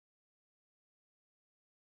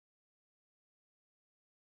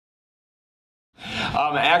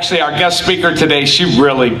Actually, our guest speaker today, she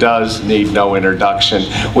really does need no introduction.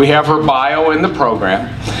 We have her bio in the program.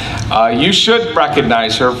 You should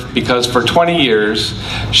recognize her because for 20 years,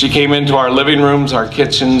 she came into our living rooms, our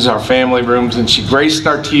kitchens, our family rooms, and she graced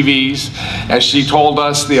our TVs as she told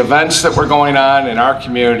us the events that were going on in our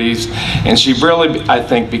communities, and she really, I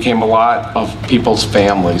think, became a lot of people's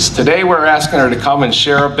families. Today, we're asking her to come and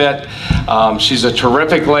share a bit. She's a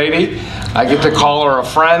terrific lady. I get to call her a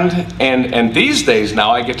friend, and these days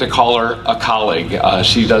now I get to call her a colleague.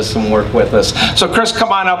 She does some work with us. So Chrys,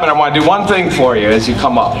 come on up, and I want to do one thing for you as you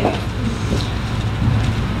come up.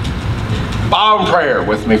 Bow in prayer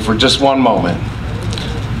with me for just one moment.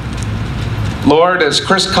 Lord, as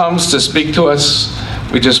Chrys comes to speak to us,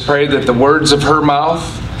 we just pray that the words of her mouth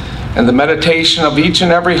and the meditation of each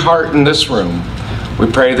and every heart in this room, we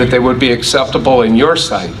pray that they would be acceptable in your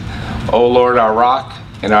sight, O Lord, our rock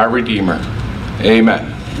and our Redeemer.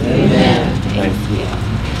 Amen. Amen. Thank you.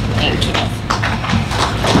 Thank you.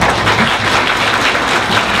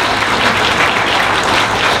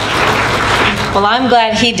 Well, I'm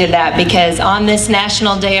glad he did that, because on this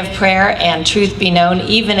National Day of Prayer, and truth be known,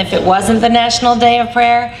 even if it wasn't the National Day of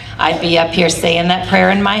Prayer, I'd be up here saying that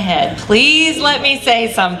prayer in my head. Please let me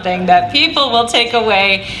say something that people will take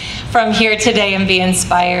away from here today and be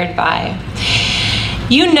inspired by.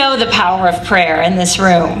 You know the power of prayer in this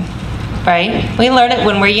room, right? We learn it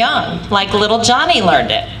when we're young, like little Johnny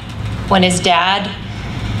learned it when his dad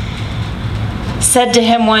said to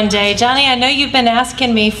him one day, "Johnny, I know you've been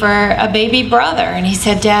asking me for a baby brother." And he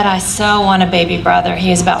said, "Dad, I so want a baby brother." He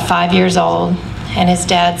was about 5 years old, and his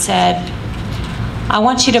dad said, "I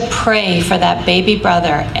want you to pray for that baby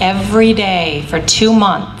brother every day for 2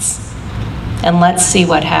 months, and let's see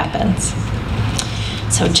what happens."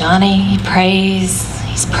 So Johnny, he prays.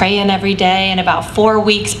 He's praying every day, and about 4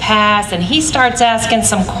 weeks pass, and he starts asking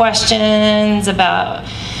some questions about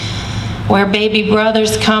where baby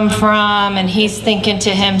brothers come from, and he's thinking to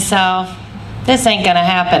himself, this ain't gonna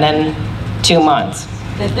happen in 2 months.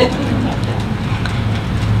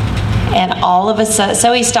 And all of a sudden,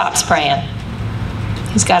 so he stops praying.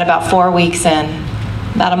 He's got about 4 weeks in.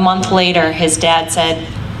 About a month later, his dad said,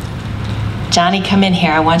 "Johnny, come in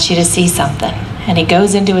here, I want you to see something." And he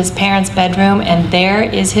goes into his parents' bedroom, and there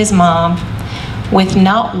is his mom with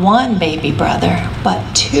not one baby brother, but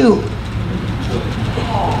 2.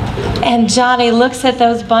 And Johnny looks at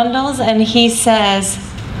those bundles and he says,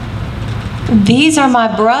 "These are my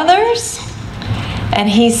brothers?" And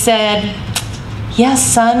he said, "Yes,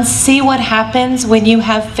 son, see what happens when you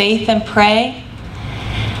have faith and pray?"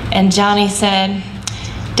 And Johnny said,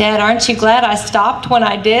 "Dad, aren't you glad I stopped when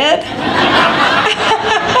I did?"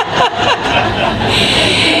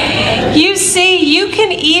 You see, you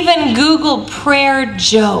can even Google prayer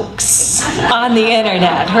jokes on the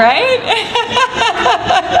internet, right?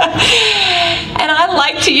 And I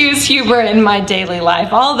like to use humor in my daily life,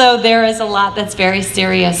 although there is a lot that's very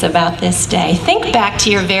serious about this day. Think back to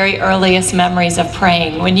your very earliest memories of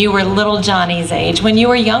praying when you were little Johnny's age, when you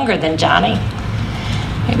were younger than Johnny.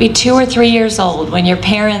 Maybe 2 or 3 years old, when your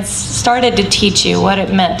parents started to teach you what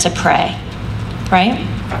it meant to pray, right?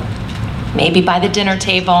 Maybe by the dinner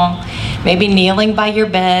table, maybe kneeling by your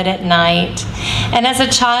bed at night. And as a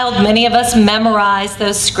child, many of us memorized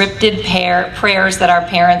those scripted prayers that our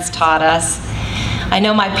parents taught us. I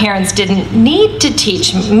know my parents didn't mean to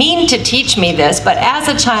teach me this, but as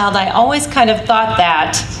a child, I always kind of thought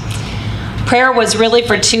that prayer was really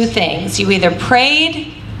for 2 things. You either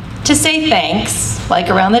prayed to say thanks, like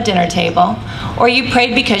around the dinner table, or you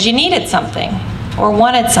prayed because you needed something or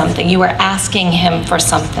wanted something. You were asking him for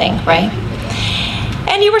something, right?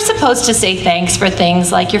 And you were supposed to say thanks for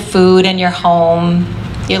things like your food and your home,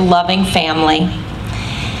 your loving family.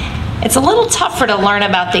 It's a little tougher to learn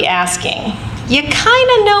about the asking. You kind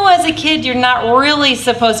of know as a kid you're not really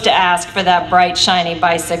supposed to ask for that bright, shiny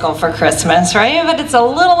bicycle for Christmas, right? But it's a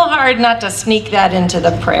little hard not to sneak that into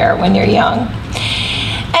the prayer when you're young.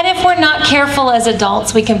 And if we're not careful as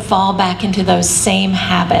adults, we can fall back into those same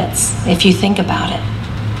habits if you think about it.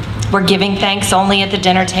 We're giving thanks only at the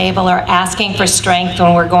dinner table, or asking for strength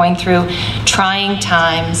when we're going through trying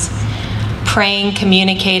times, praying,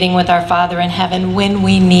 communicating with our Father in heaven when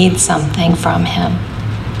we need something from him.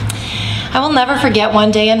 I will never forget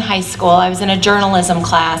one day in high school, I was in a journalism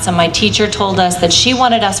class, and my teacher told us that she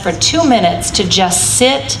wanted us for 2 minutes to just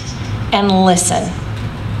sit and listen.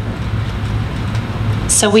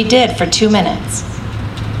 So we did for 2 minutes.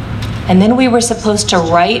 And then we were supposed to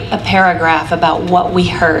write a paragraph about what we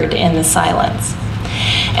heard in the silence.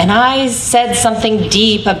 And I said something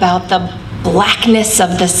deep about the blackness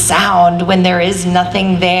of the sound when there is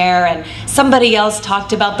nothing there. And somebody else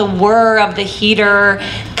talked about the whir of the heater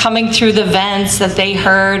coming through the vents that they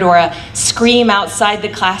heard, or a scream outside the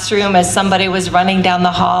classroom as somebody was running down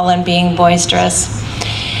the hall and being boisterous.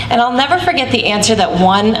 And I'll never forget the answer that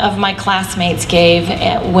one of my classmates gave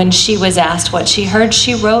when she was asked what she heard.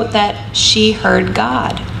 She wrote that she heard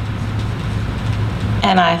God.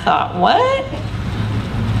 And I thought, what?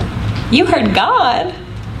 You heard God?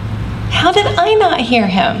 How did I not hear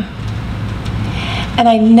him? And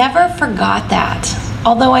I never forgot that,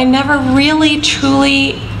 although I never really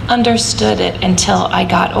truly understood it until I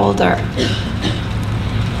got older.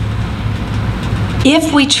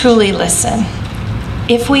 If we truly listen,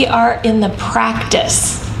 if we are in the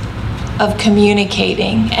practice of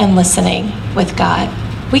communicating and listening with God,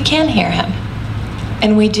 we can hear him,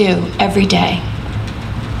 and we do every day.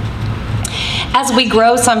 As we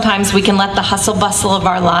grow, sometimes we can let the hustle bustle of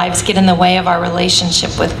our lives get in the way of our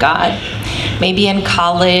relationship with God. Maybe in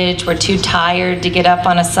college, we're too tired to get up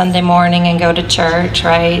on a Sunday morning and go to church,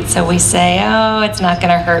 right? So we say, oh, it's not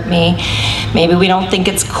gonna hurt me. Maybe we don't think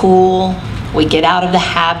it's cool. We get out of the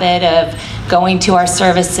habit of going to our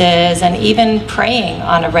services and even praying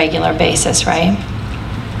on a regular basis, right?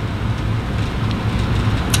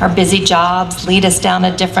 Our busy jobs lead us down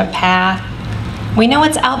a different path. We know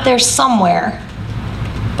it's out there somewhere,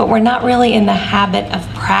 but we're not really in the habit of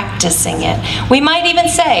practicing it. We might even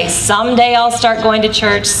say, someday I'll start going to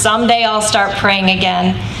church, someday I'll start praying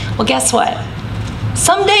again. Well, guess what?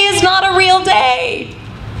 Someday is not a real day.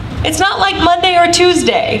 It's not like Monday or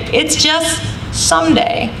Tuesday. It's just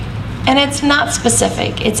someday. And it's not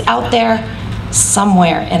specific. It's out there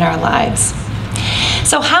somewhere in our lives.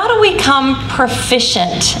 So how do we become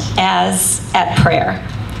proficient at prayer?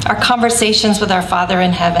 Our conversations with our Father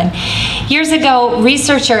in heaven. Years ago,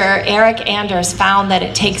 researcher Eric Anders found that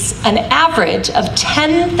it takes an average of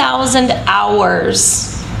 10,000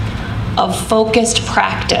 hours of focused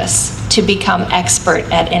practice to become expert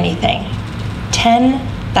at anything.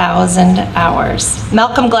 10,000 hours.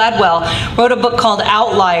 Malcolm Gladwell wrote a book called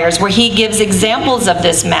Outliers, where he gives examples of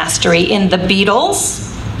this mastery in the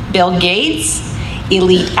Beatles, Bill Gates,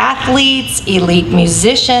 elite athletes, elite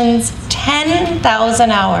musicians, 10,000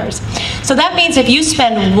 hours. So that means if you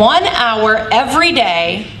spend 1 hour every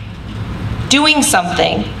day doing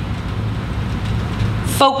something,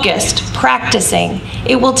 focused, practicing,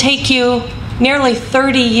 it will take you nearly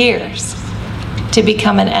 30 years to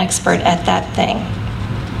become an expert at that thing.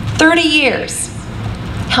 30 years.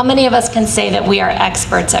 How many of us can say that we are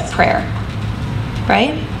experts at prayer,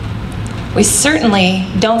 right? We certainly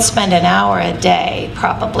don't spend an hour a day,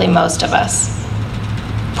 probably most of us,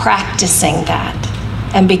 practicing that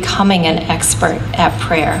and becoming an expert at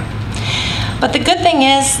prayer. But the good thing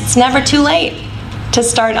is, it's never too late to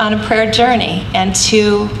start on a prayer journey and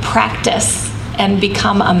to practice and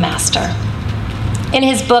become a master. In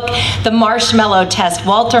his book, The Marshmallow Test,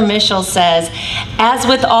 Walter Mischel says, as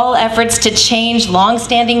with all efforts to change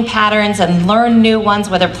long-standing patterns and learn new ones,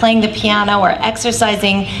 whether playing the piano or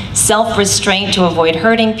exercising self-restraint to avoid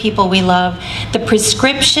hurting people we love, the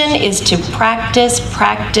prescription is to practice,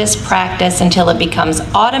 practice, practice until it becomes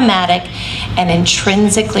automatic and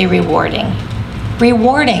intrinsically rewarding.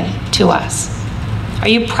 Rewarding to us. Are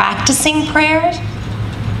you practicing prayer?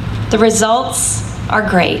 The results are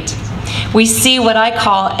great. We see what I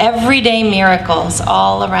call everyday miracles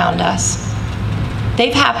all around us.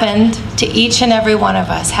 They've happened to each and every one of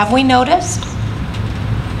us. Have we noticed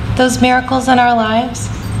those miracles in our lives?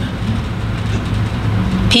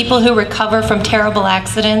 People who recover from terrible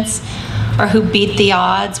accidents or who beat the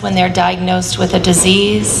odds when they're diagnosed with a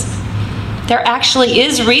disease. There actually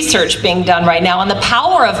is research being done right now on the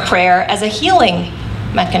power of prayer as a healing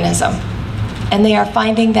mechanism. And they are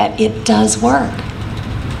finding that it does work,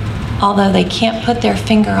 although they can't put their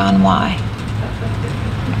finger on why.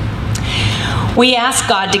 We ask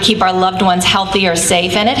God to keep our loved ones healthy or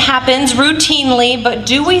safe, and it happens routinely, but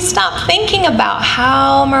do we stop thinking about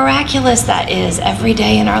how miraculous that is every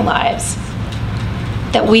day in our lives?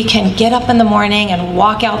 That we can get up in the morning and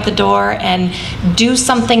walk out the door and do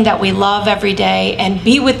something that we love every day and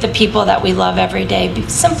be with the people that we love every day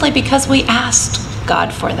simply because we asked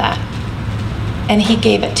God for that, and He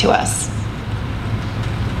gave it to us.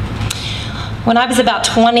 When I was about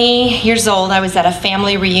 20 years old, I was at a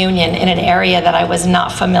family reunion in an area that I was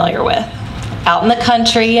not familiar with. Out in the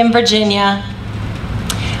country in Virginia.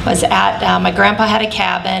 My grandpa had a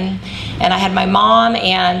cabin, and I had my mom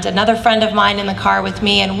and another friend of mine in the car with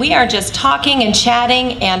me, and we are just talking and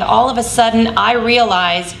chatting, and all of a sudden I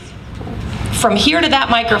realize from here to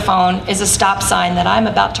that microphone is a stop sign that I'm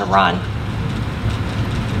about to run.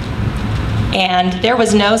 And there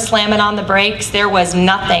was no slamming on the brakes. There was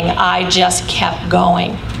nothing. I just kept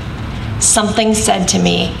going. Something said to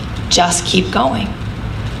me, just keep going.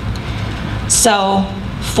 So,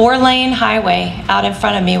 4-lane highway out in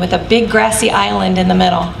front of me with a big grassy island in the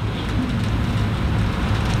middle.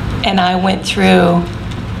 And I went through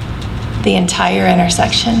the entire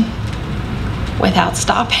intersection without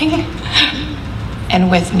stopping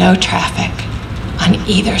and with no traffic on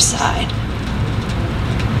either side.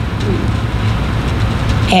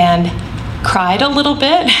 And cried a little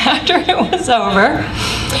bit after it was over.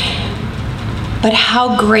 But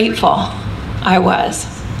how grateful I was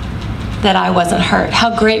that I wasn't hurt.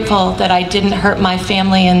 How grateful that I didn't hurt my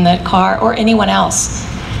family in the car or anyone else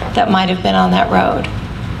that might have been on that road.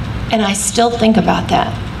 And I still think about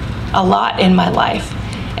that a lot in my life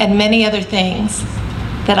and many other things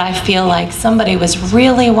that I feel like somebody was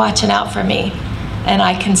really watching out for me. And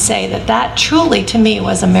I can say that that truly to me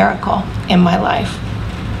was a miracle in my life.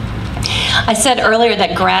 I said earlier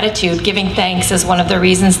that gratitude, giving thanks, is one of the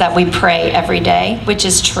reasons that we pray every day, which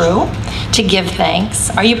is true, to give thanks.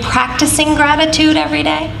 Are you practicing gratitude every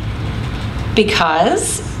day?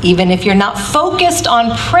 Because even if you're not focused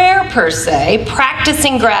on prayer per se,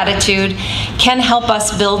 practicing gratitude can help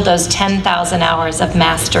us build those 10,000 hours of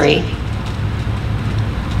mastery.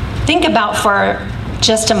 Think about for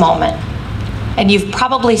just a moment, and you've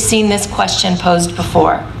probably seen this question posed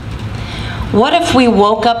before. What if we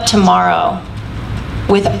woke up tomorrow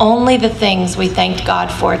with only the things we thanked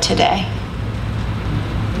God for today?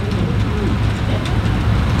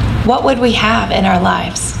 What would we have in our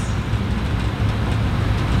lives?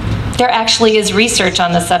 There actually is research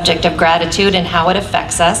on the subject of gratitude and how it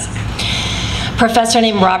affects us. A professor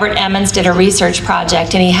named Robert Emmons did a research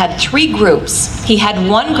project, and he had 3 groups. He had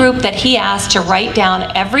one group that he asked to write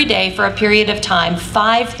down every day for a period of time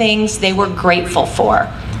 5 things they were grateful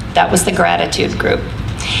for. That was the gratitude group.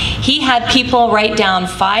 He had people write down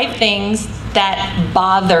 5 things that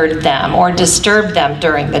bothered them or disturbed them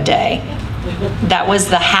during the day. That was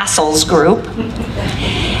the hassles group.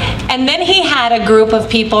 And then he had a group of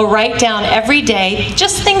people write down every day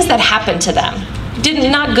just things that happened to them.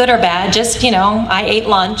 Not good or bad, just, you know, I ate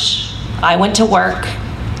lunch, I went to work,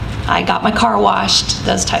 I got my car washed,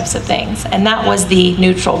 those types of things. And that was the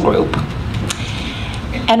neutral group.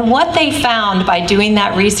 And what they found by doing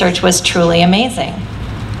that research was truly amazing.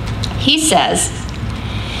 He says,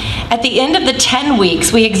 at the end of the 10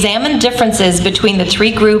 weeks, we examined differences between the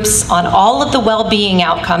 3 groups on all of the well-being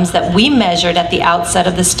outcomes that we measured at the outset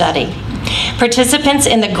of the study. Participants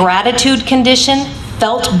in the gratitude condition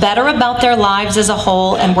felt better about their lives as a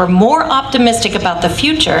whole and were more optimistic about the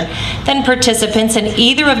future than participants in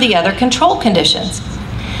either of the other control conditions.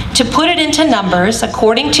 To put it into numbers,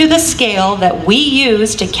 according to the scale that we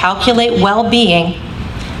use to calculate well-being,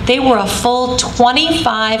 they were a full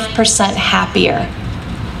 25% happier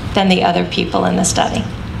than the other people in the study.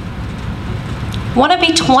 Want to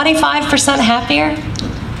be 25% happier?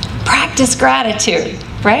 Practice gratitude,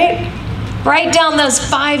 right? Write down those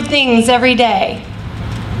 5 things every day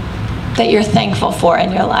that you're thankful for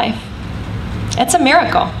in your life. It's a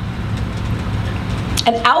miracle.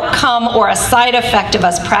 An outcome or a side effect of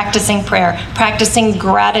us practicing prayer, practicing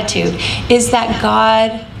gratitude, is that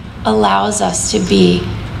God allows us to be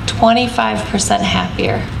 25%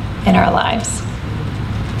 happier in our lives.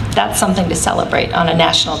 That's something to celebrate on a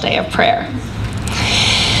National Day of Prayer.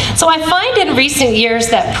 So I find in recent years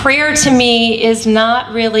that prayer to me is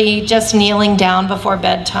not really just kneeling down before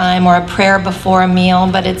bedtime or a prayer before a meal,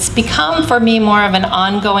 but it's become for me more of an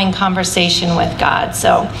ongoing conversation with God.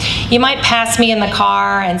 So you might pass me in the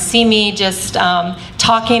car and see me just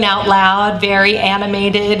talking out loud, very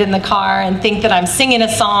animated in the car, and think that I'm singing a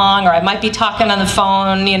song, or I might be talking on the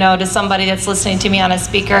phone, you know, to somebody that's listening to me on a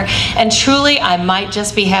speaker, and truly I might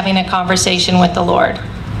just be having a conversation with the Lord.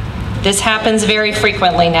 This happens very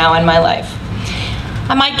frequently now in my life.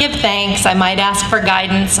 I might give thanks, I might ask for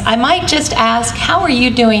guidance, I might just ask, how are you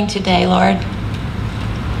doing today, Lord?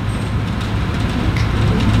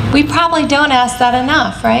 We probably don't ask that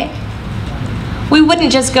enough, right? We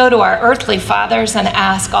wouldn't just go to our earthly fathers and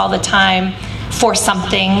ask all the time for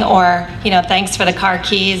something, or, you know, thanks for the car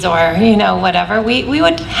keys, or, you know, whatever. We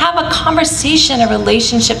would have a conversation, a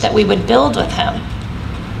relationship that we would build with him.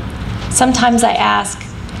 Sometimes I ask,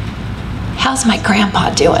 how's my grandpa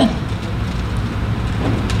doing?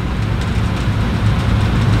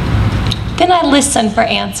 Then I listen for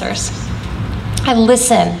answers. I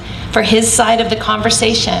listen for his side of the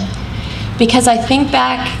conversation, because I think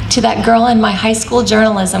back to that girl in my high school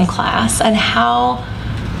journalism class and how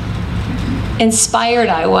inspired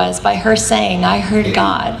I was by her saying, I heard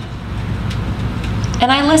God.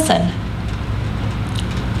 And I listen.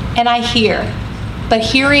 and I hear, but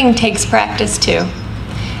hearing takes practice too.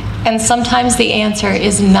 And sometimes the answer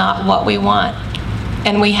is not what we want.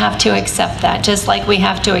 And we have to accept that, just like we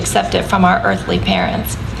have to accept it from our earthly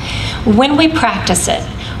parents. When we practice it,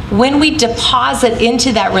 when we deposit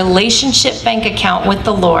into that relationship bank account with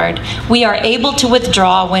the Lord, we are able to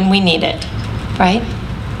withdraw when we need it, right?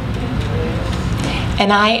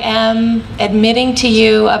 And I am admitting to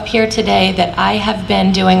you up here today that I have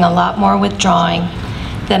been doing a lot more withdrawing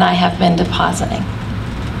than I have been depositing.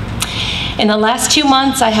 In the last 2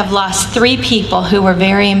 months, I have lost 3 people who were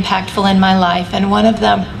very impactful in my life, and one of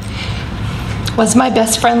them was my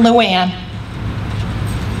best friend, Luann.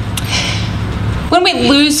 When we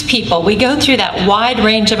lose people, we go through that wide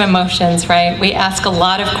range of emotions, right? We ask a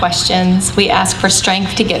lot of questions. We ask for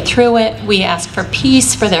strength to get through it. We ask for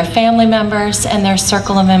peace for their family members and their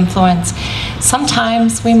circle of influence.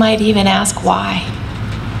 Sometimes we might even ask why.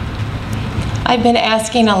 I've been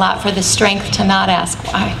asking a lot for the strength to not ask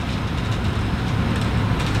why.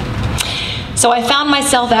 So I found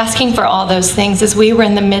myself asking for all those things as we were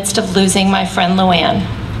in the midst of losing my friend Luann.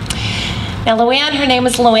 Now Luann, her name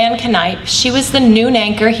was Luann Knipe. She was the noon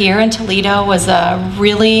anchor here in Toledo, was a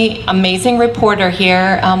really amazing reporter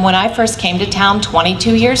here when I first came to town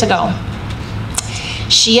 22 years ago.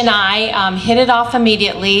 She and I hit it off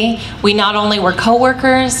immediately. We not only were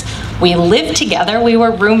co-workers, we lived together, we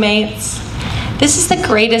were roommates. This is the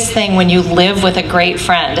greatest thing when you live with a great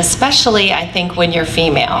friend, especially I think when you're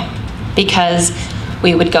female, because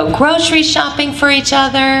we would go grocery shopping for each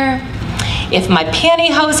other. If my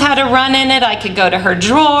pantyhose had a run in it, I could go to her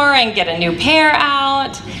drawer and get a new pair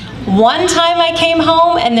out. One time I came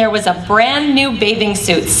home and there was a brand new bathing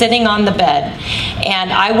suit sitting on the bed.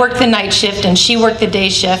 And I worked the night shift and she worked the day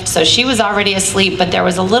shift, so she was already asleep, but there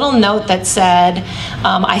was a little note that said,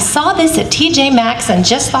 I saw this at TJ Maxx and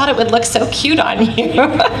just thought it would look so cute on you.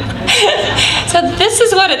 So this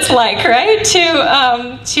is what it's like, right?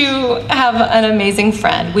 To have an amazing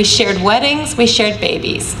friend. We shared weddings, we shared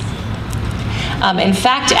babies. In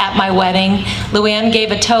fact, at my wedding, Luann gave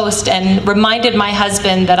a toast and reminded my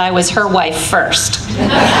husband that I was her wife first,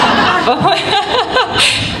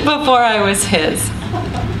 before I was his.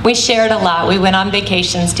 We shared a lot. We went on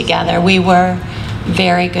vacations together. We were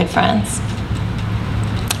very good friends.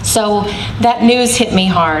 So that news hit me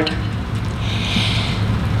hard.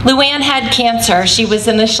 Luann had cancer. She was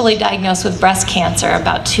initially diagnosed with breast cancer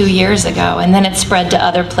about 2 years ago, and then it spread to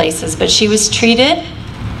other places, but she was treated.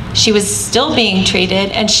 She was still being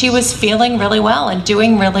treated, and she was feeling really well and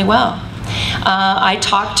doing really well. I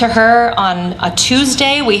talked to her on a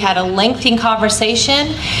Tuesday. We had a lengthy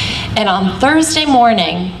conversation, and on Thursday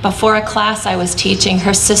morning, before a class I was teaching,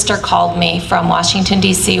 her sister called me from Washington,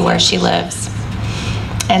 D.C., where she lives,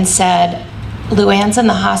 and said, Luann's in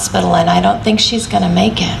the hospital, and I don't think she's going to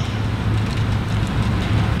make it.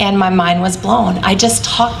 And my mind was blown. I just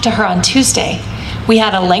talked to her on Tuesday. We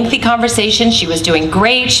had a lengthy conversation. She was doing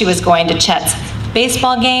great. She was going to Chet's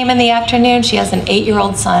baseball game in the afternoon. She has an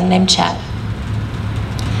 8-year-old son named Chet.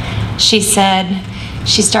 She said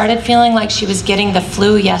she started feeling like she was getting the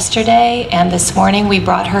flu yesterday, and this morning we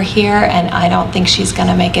brought her here, and I don't think she's going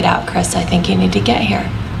to make it out, Chris. I think you need to get here.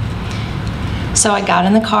 So I got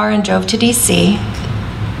in the car and drove to DC,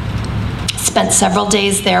 spent several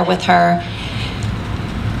days there with her,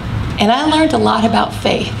 and I learned a lot about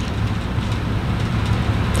faith.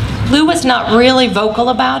 Lou was not really vocal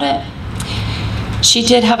about it. She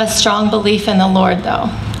did have a strong belief in the Lord, though.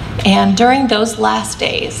 And during those last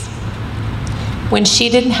days, when she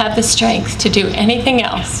didn't have the strength to do anything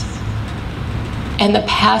else, and the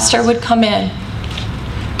pastor would come in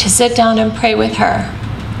to sit down and pray with her,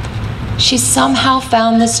 she somehow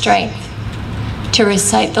found the strength to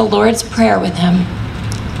recite the Lord's Prayer with him,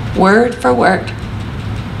 word for word,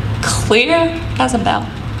 clear as a bell,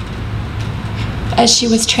 as she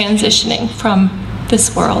was transitioning from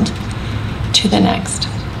this world to the next.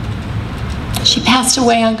 She passed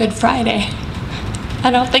away on Good Friday.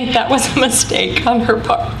 I don't think that was a mistake on her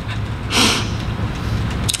part.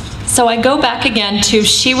 So I go back again to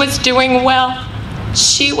she was doing well.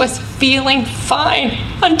 She was feeling fine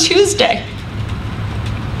on Tuesday.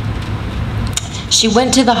 She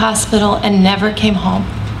went to the hospital and never came home.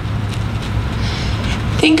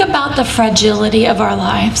 Think about the fragility of our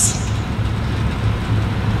lives.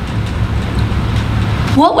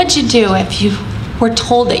 What would you do if you were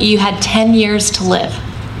told that you had 10 years to live?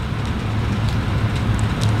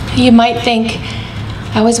 You might think,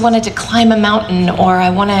 I always wanted to climb a mountain, or I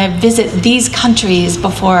want to visit these countries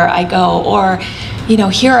before I go, or, you know,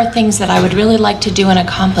 here are things that I would really like to do and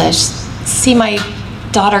accomplish. See my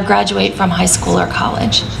daughter graduate from high school or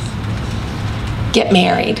college. get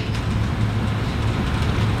married?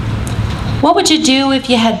 What would you do if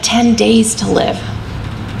you had 10 days to live?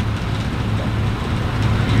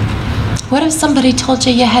 What if somebody told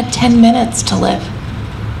you you had 10 minutes to live?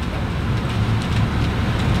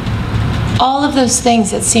 All of those things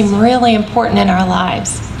that seem really important in our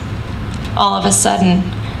lives, all of a sudden,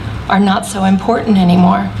 are not so important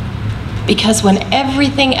anymore. Because when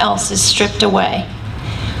everything else is stripped away,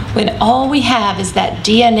 when all we have is that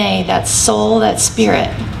DNA, that soul, that spirit,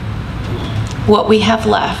 what we have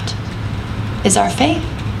left is our faith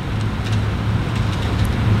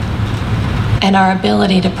and our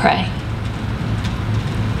ability to pray.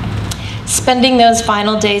 Spending those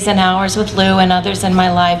final days and hours with Lou and others in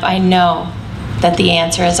my life, I know that the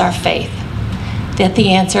answer is our faith, that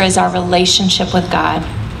the answer is our relationship with God,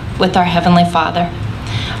 with our Heavenly Father,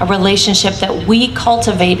 a relationship that we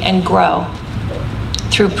cultivate and grow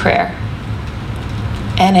through prayer.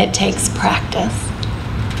 And it takes practice.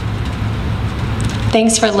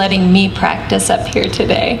 Thanks for letting me practice up here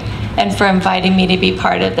today and for inviting me to be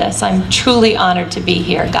part of this. I'm truly honored to be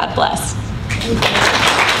here. God bless.